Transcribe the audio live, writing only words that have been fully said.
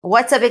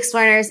What's up,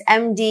 Explearners?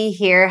 MD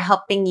here,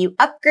 helping you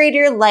upgrade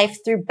your life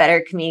through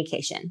better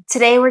communication.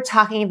 Today, we're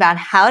talking about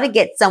how to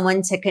get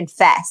someone to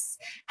confess,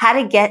 how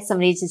to get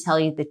somebody to tell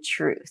you the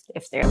truth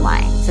if they're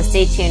lying. So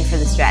stay tuned for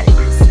the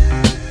strategies.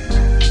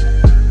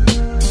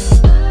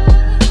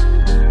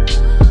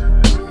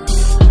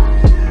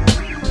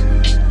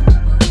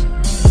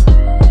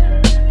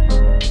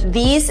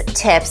 These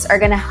tips are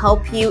going to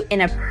help you in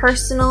a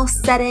personal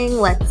setting.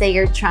 Let's say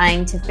you're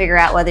trying to figure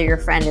out whether your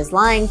friend is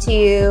lying to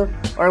you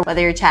or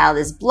whether your child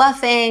is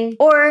bluffing,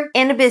 or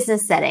in a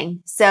business setting.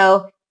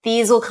 So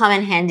these will come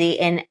in handy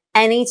in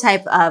any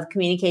type of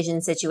communication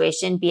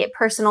situation, be it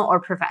personal or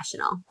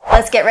professional.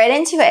 Let's get right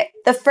into it.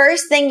 The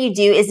first thing you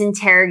do is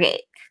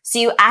interrogate. So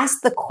you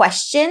ask the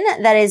question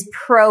that is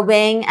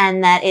probing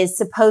and that is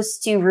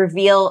supposed to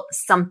reveal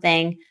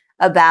something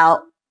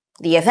about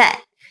the event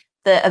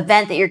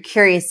that you're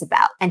curious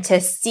about, and to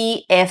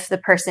see if the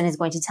person is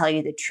going to tell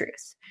you the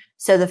truth.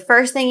 So the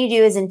first thing you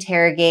do is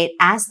interrogate,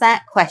 ask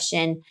that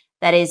question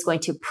that is going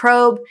to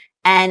probe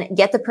and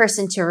get the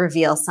person to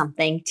reveal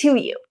something to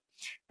you.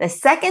 The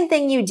second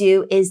thing you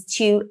do is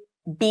to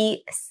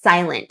be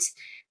silent.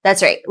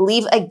 That's right,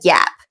 leave a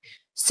gap.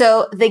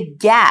 So the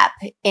gap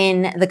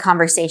in the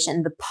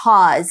conversation, the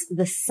pause,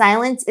 the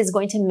silence is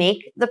going to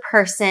make the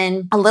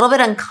person a little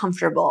bit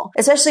uncomfortable.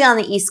 Especially on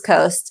the East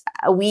Coast,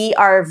 we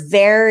are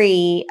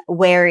very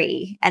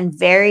wary and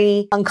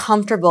very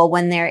uncomfortable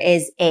when there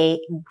is a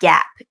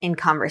gap in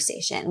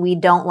conversation. We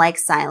don't like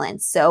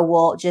silence, so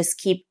we'll just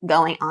keep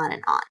going on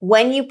and on.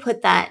 When you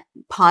put that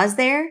pause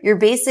there, you're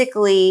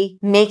basically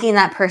making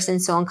that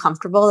person so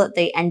uncomfortable that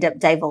they end up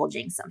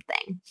divulging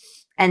something.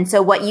 And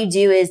so what you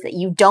do is that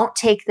you don't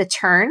take the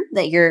turn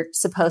that you're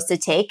supposed to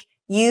take.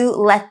 You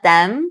let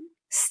them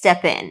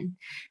step in.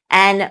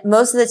 And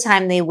most of the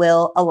time they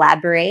will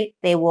elaborate.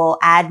 They will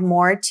add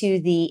more to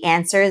the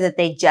answer that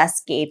they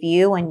just gave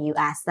you when you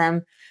ask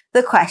them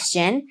the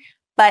question.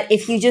 But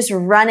if you just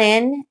run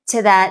in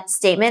to that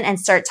statement and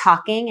start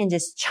talking and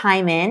just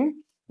chime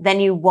in, then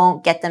you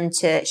won't get them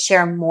to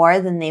share more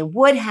than they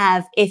would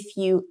have if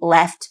you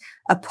left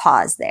a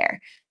pause there.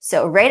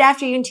 So right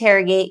after you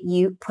interrogate,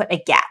 you put a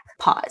gap.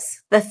 Pause.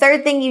 The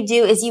third thing you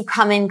do is you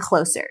come in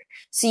closer.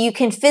 So you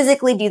can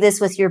physically do this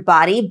with your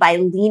body by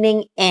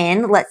leaning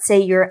in. Let's say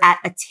you're at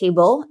a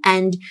table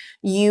and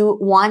you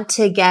want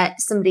to get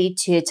somebody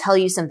to tell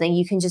you something.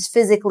 You can just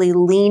physically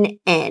lean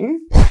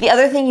in. The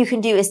other thing you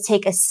can do is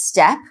take a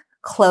step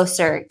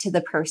closer to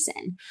the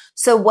person.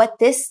 So what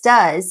this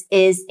does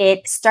is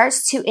it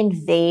starts to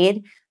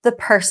invade the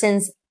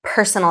person's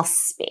personal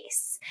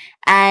space.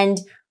 And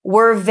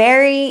we're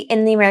very,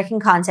 in the American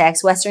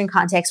context, Western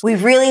context, we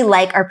really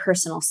like our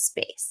personal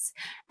space.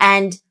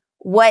 And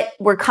what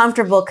we're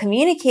comfortable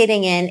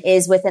communicating in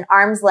is with an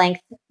arm's length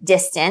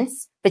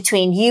distance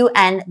between you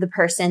and the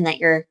person that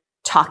you're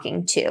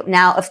talking to.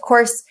 Now, of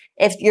course,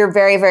 if you're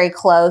very, very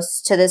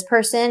close to this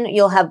person,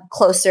 you'll have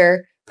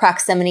closer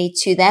proximity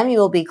to them. You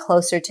will be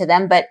closer to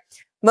them. But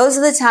most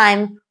of the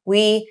time,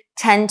 we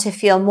tend to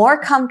feel more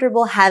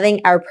comfortable having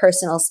our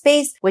personal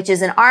space, which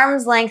is an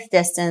arm's length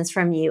distance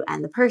from you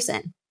and the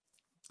person.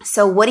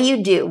 So what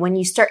do? When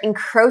you start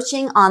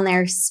encroaching on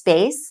their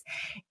space,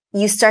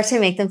 you start to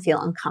make them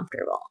feel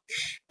uncomfortable.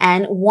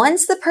 And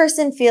once the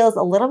person feels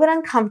a little bit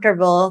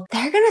uncomfortable,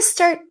 they're going to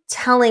start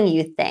telling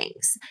you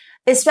things,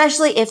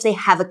 especially if they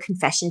have a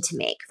confession to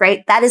make,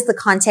 right? That is the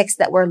context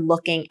that we're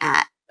looking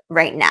at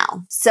right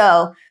now.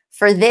 So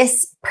for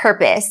this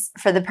purpose,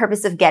 for the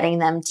purpose of getting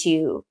them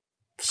to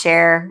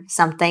share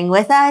something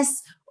with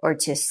us, or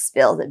to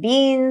spill the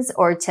beans,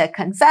 or to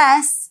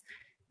confess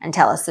and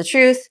tell us the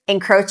truth,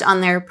 encroach on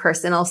their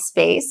personal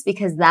space,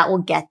 because that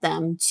will get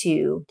them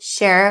to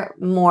share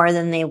more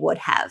than they would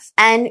have.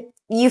 And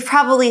you've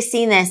probably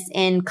seen this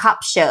in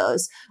cop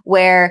shows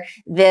where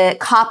the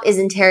cop is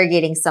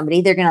interrogating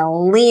somebody. They're going to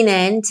lean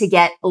in to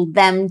get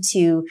them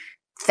to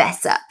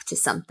fess up to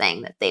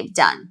something that they've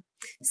done.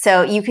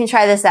 So you can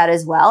try this out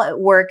as well. It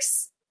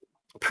works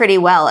pretty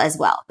well as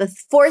well. The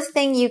fourth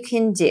thing you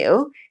can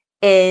do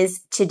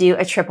is to do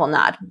a triple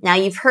nod. Now,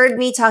 you've heard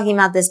me talking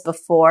about this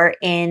before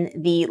in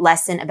the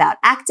lesson about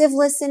active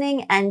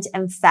listening and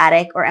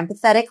emphatic or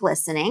empathetic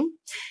listening.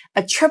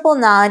 A triple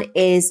nod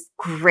is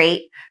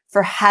great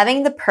for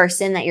having the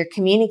person that you're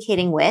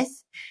communicating with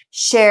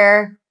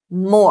share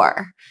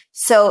more.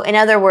 So in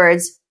other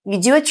words, you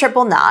do a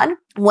triple nod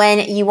when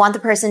you want the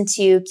person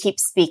to keep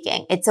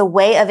speaking. It's a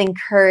way of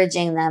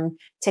encouraging them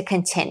to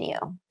continue.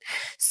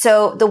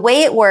 So the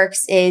way it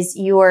works is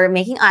you're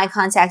making eye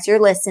contact,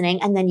 you're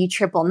listening, and then you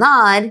triple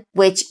nod,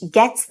 which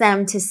gets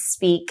them to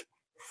speak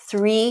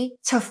 3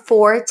 to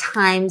 4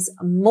 times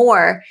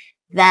more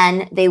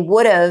than they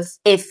would have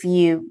if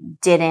you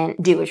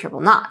didn't do a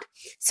triple nod.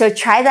 So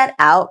try that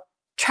out.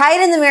 Try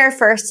it in the mirror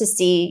first to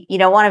see. You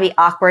don't want to be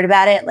awkward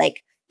about it,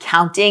 like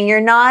counting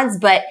your nods,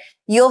 but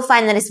you'll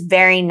find that it's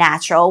very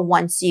natural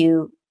once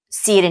you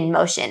see it in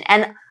motion.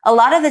 And a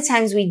lot of the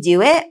times we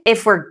do it,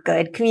 if we're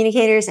good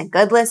communicators and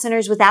good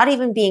listeners, without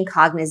even being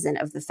cognizant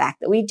of the fact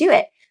that we do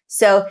it.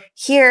 So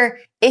here,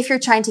 if you're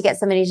trying to get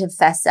somebody to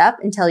fess up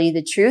and tell you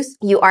the truth,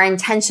 you are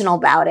intentional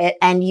about it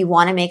and you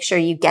want to make sure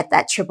you get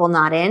that triple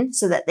knot in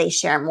so that they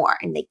share more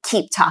and they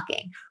keep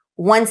talking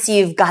once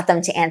you've got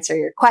them to answer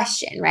your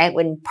question, right?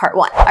 When part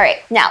one. All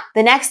right. Now,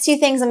 the next two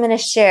things I'm going to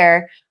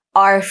share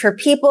are for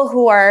people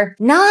who are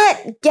not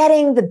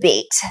getting the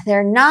bait.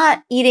 They're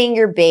not eating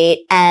your bait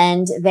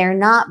and they're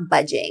not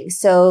budging.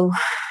 So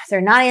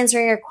they're not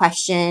answering your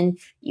question.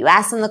 You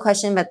ask them the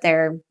question, but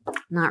they're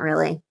not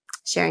really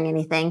sharing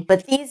anything.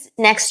 But these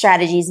next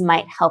strategies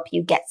might help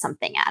you get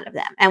something out of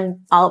them. And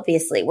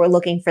obviously, we're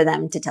looking for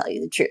them to tell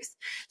you the truth.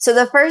 So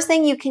the first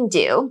thing you can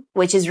do,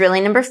 which is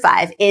really number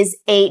 5, is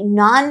a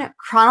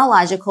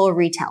non-chronological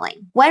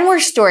retelling. When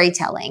we're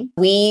storytelling,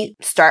 we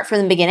start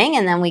from the beginning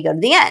and then we go to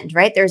the end,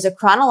 right? There's a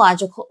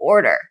chronological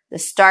order, the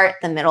start,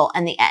 the middle,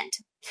 and the end.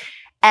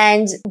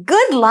 And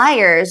good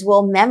liars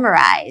will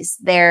memorize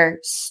their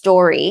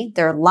story,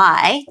 their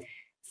lie,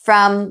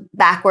 from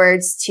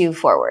backwards to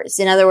forwards.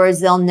 In other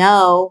words, they'll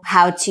know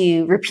how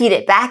to repeat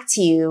it back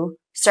to you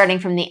starting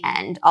from the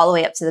end all the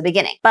way up to the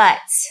beginning. But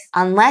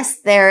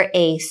unless they're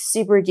a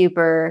super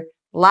duper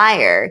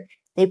liar,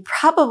 they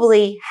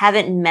probably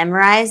haven't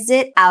memorized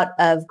it out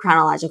of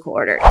chronological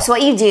order. So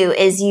what you do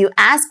is you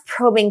ask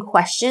probing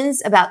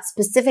questions about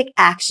specific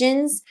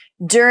actions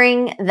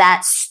during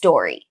that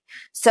story.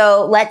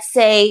 So let's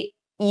say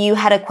you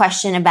had a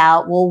question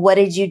about, well, what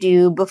did you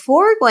do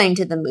before going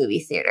to the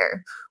movie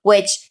theater?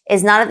 Which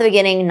is not at the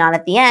beginning, not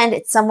at the end.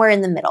 It's somewhere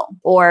in the middle.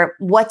 Or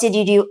what did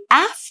you do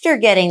after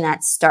getting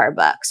that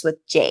Starbucks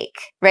with Jake,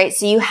 right?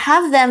 So you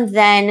have them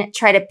then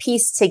try to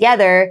piece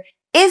together.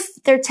 If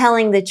they're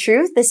telling the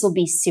truth, this will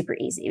be super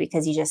easy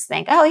because you just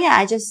think, oh yeah,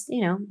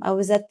 I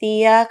was at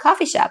the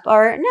coffee shop,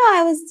 or no,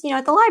 I was,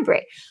 at the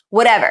library,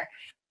 whatever.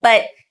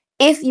 But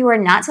if you are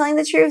not telling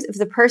the truth, if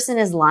the person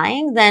is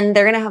lying, then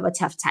they're going to have a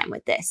tough time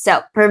with this.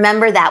 So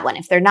remember that one.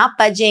 If they're not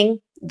budging,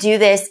 do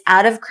this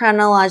out of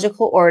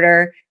chronological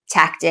order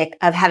tactic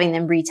of having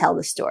them retell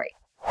the story.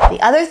 The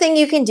other thing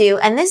you can do,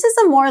 and this is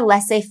a more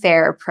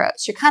laissez-faire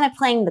approach, you're kind of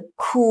playing the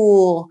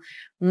cool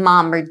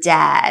mom or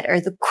dad or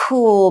the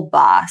cool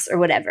boss or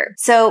whatever.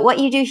 So what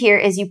you do here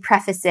is you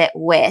preface it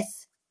with,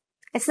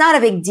 it's not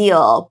a big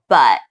deal,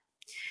 but.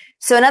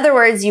 So in other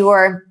words,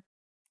 you're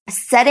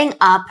setting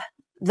up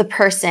the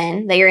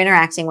person that you're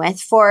interacting with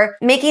for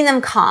making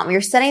them calm.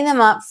 You're setting them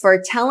up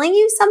for telling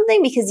you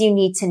something because you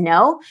need to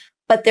know,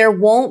 but there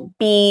won't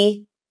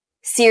be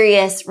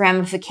serious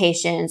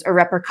ramifications or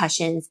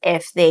repercussions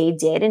if they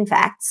did, in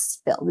fact,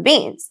 spill the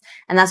beans.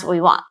 And that's what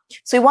we want.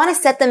 So we want to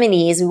set them at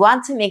ease. We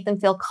want to make them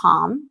feel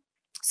calm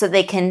so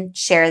they can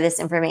share this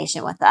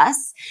information with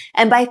us.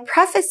 And by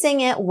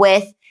prefacing it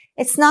with,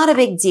 it's not a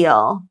big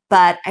deal,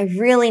 but I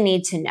really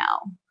need to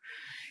know.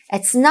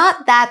 It's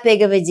not that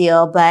big of a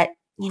deal, but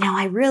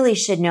I really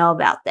should know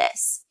about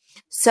this.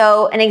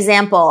 So an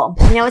example,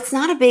 it's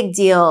not a big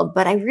deal,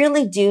 but I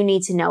really do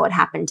need to know what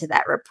happened to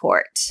that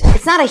report.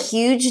 It's not a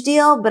huge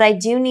deal, but I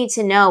do need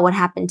to know what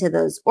happened to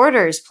those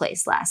orders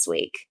placed last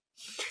week.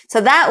 So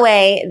that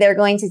way they're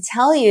going to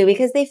tell you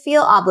because they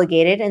feel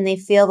obligated and they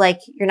feel like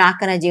you're not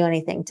going to do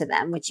anything to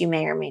them, which you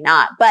may or may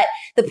not. But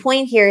the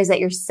point here is that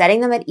you're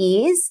setting them at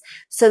ease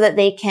so that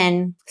they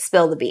can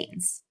spill the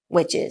beans,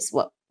 which is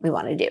what we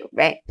want to do,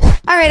 right?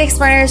 All right,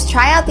 explainers,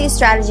 try out these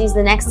strategies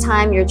the next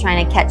time you're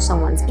trying to catch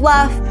someone's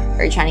bluff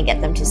or you're trying to get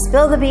them to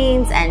spill the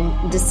beans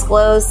and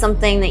disclose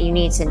something that you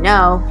need to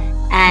know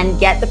and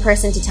get the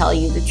person to tell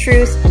you the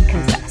truth and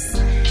confess.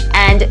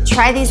 And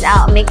try these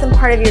out, make them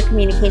part of your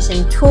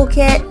communication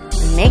toolkit,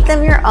 make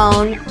them your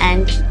own,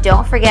 and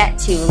don't forget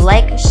to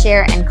like,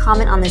 share, and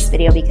comment on this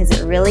video because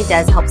it really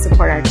does help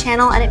support our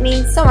channel and it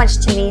means so much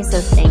to me,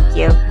 so thank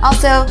you.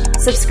 Also,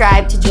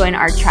 subscribe to join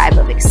our tribe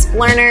of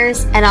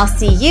Explearners, and I'll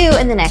see you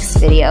in the next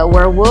video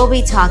where we'll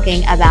be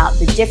talking about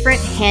the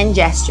different hand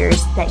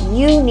gestures that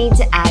you need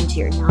to add to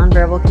your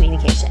nonverbal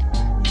communication.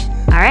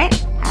 All right,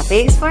 happy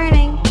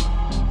exploring!